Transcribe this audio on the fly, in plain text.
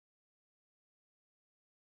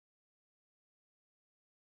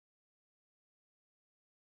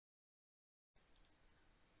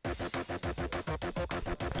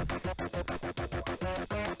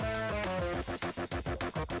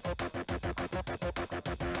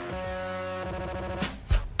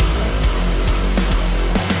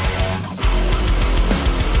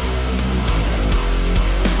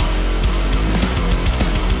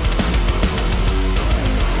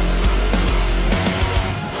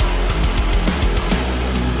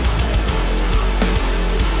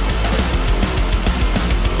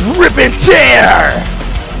Rip and tear!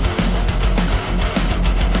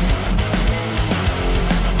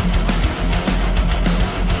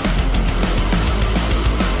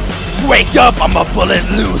 Wake up, I'm a bullet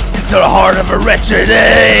loose into the heart of a wretched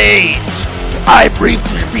age. I breathe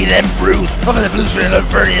to the beat and bruise of an evolution of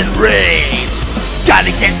burning rage.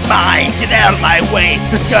 Gotta get mine, get out of my way.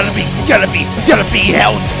 There's gonna be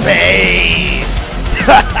hell to pay.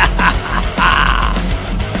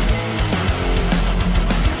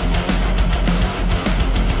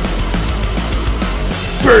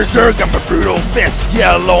 Berserk, I'm a brutal fist,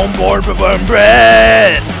 yeah, lone board but burn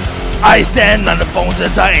bread. I stand on the bones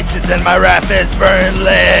of titans and my wrath is burned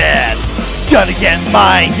lead. Gonna get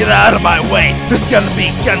mine, get out of my way. There's gonna be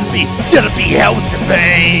hell to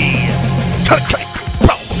pay.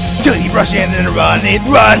 Keep rushing and running.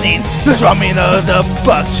 The drumming of the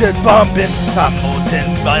buckshot bumping. I'm molten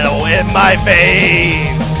vital in my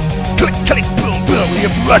veins. Click, click, boom, boom.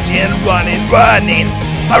 Keep rushing and running.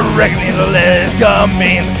 A reckoning the lead is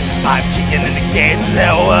coming. I'm kicking in the gates of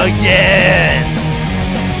hell again.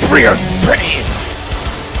 Prayer, pray.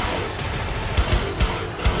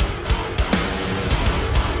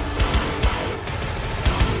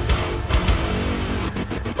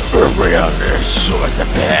 Around the shores of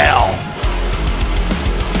hell,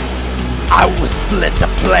 I will split the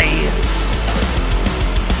plains.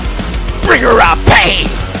 Bring her out pain.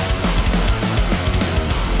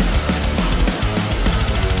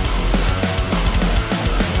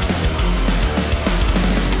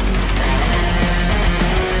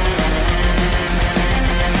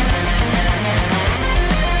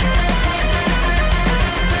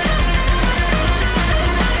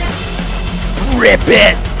 Rip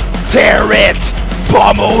it, tear it,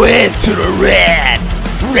 pummel it to the red.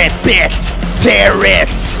 Rip it, tear it.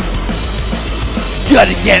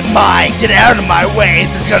 Gotta get mine, get out of my way.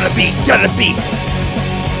 There's gonna be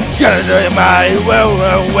my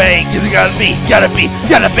way. Cause it's gotta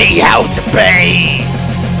be hell to pay.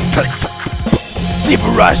 Keep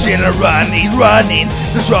rushing and running.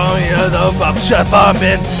 Destroying the buckshot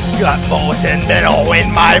bombing. Got molten metal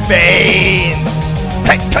in my veins.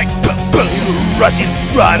 Tick, boom, rushing,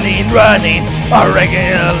 running. A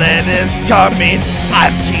regular lead is coming.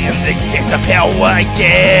 I'm kicking the gates of hell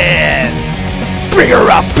again. Bring her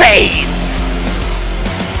up, pain.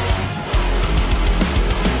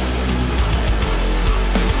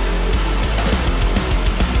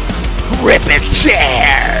 Rip and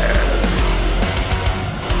tear.